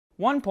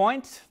1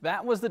 point,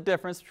 that was the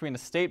difference between a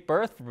state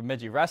berth for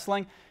Bemidji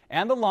wrestling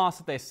and the loss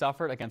that they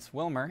suffered against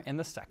Wilmer in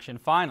the section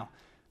final.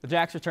 The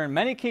Jacks returned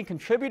many key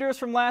contributors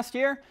from last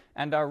year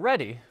and are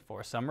ready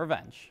for some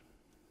revenge.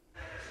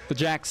 The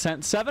Jacks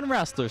sent 7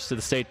 wrestlers to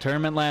the state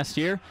tournament last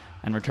year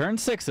and returned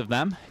 6 of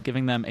them,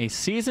 giving them a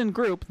seasoned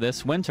group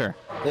this winter.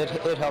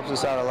 It helps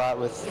us out a lot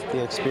with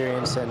the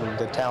experience and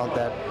the talent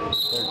that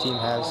their team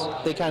has.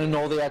 They kind of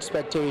know the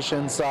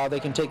expectations. They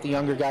can take the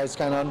younger guys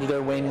kind of under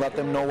their wing, let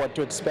them know what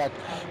to expect,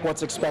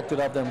 what's expected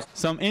of them.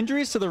 Some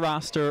injuries to the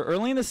roster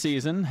early in the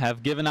season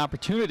have given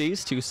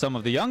opportunities to some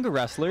of the younger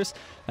wrestlers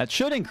that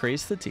should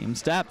increase the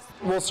team's depth.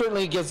 Well,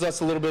 certainly it gives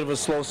us a little bit of a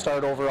slow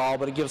start overall,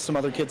 but it gives some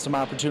other kids some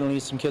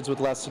opportunities, some kids with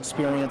less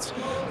experience,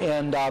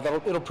 and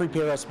it'll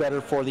prepare us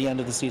better for the end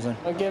of the season.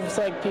 It gives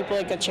people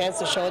a chance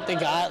to show what they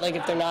got,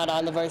 if they're not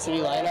on the varsity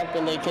lineup,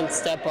 and they can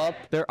step up.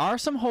 There are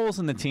some holes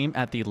in the team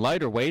at the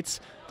lighter weights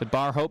that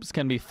Barr hopes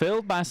can be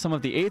filled by some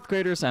of the 8th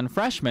graders and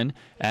freshmen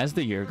as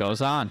the year goes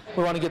on.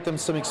 We want to get them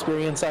some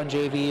experience on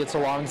JV. It's a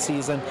long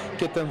season.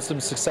 Get them some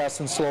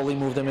success and slowly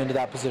move them into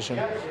that position.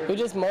 We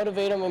just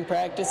motivate them in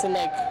practice, and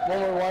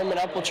when we're warming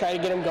up, we'll try to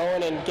get them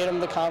going and get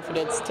them the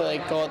confidence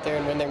to go out there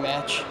and win their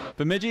match.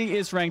 Bemidji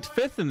is ranked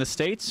 5th in the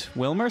state,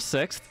 Wilmer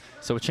 6th,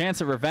 so a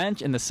chance at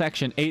revenge in the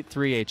Section 8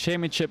 3A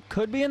championship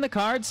could be in the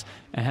cards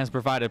and has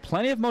provided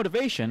plenty of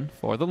motivation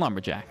for the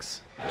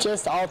Lumberjacks.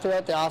 Just all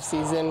throughout the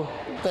off-season,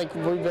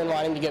 we've been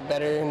wanting to get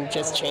better and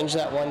just change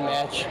that one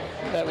match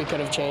that we could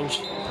have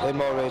changed. It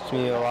motivates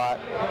me a lot,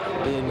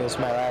 being this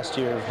my last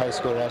year of high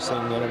school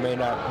wrestling, and I may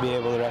not be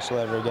able to wrestle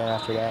ever again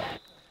after that.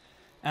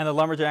 And the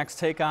Lumberjacks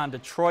take on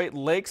Detroit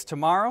Lakes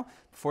tomorrow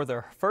before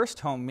their first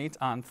home meet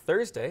on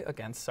Thursday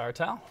against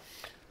Sartell.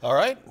 All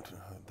right.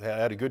 They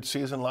had a good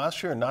season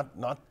last year,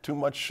 not too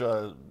much.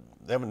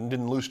 They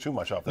didn't lose too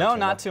much off that. No,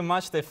 not too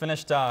much. They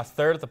finished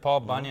 3rd at the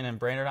Paul Bunyan in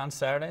Brainerd on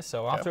Saturday,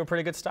 so off to a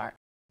pretty good start.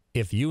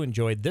 If you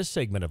enjoyed this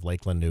segment of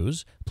Lakeland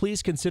News,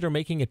 please consider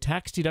making a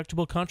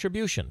tax-deductible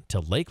contribution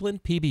to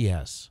Lakeland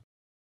PBS.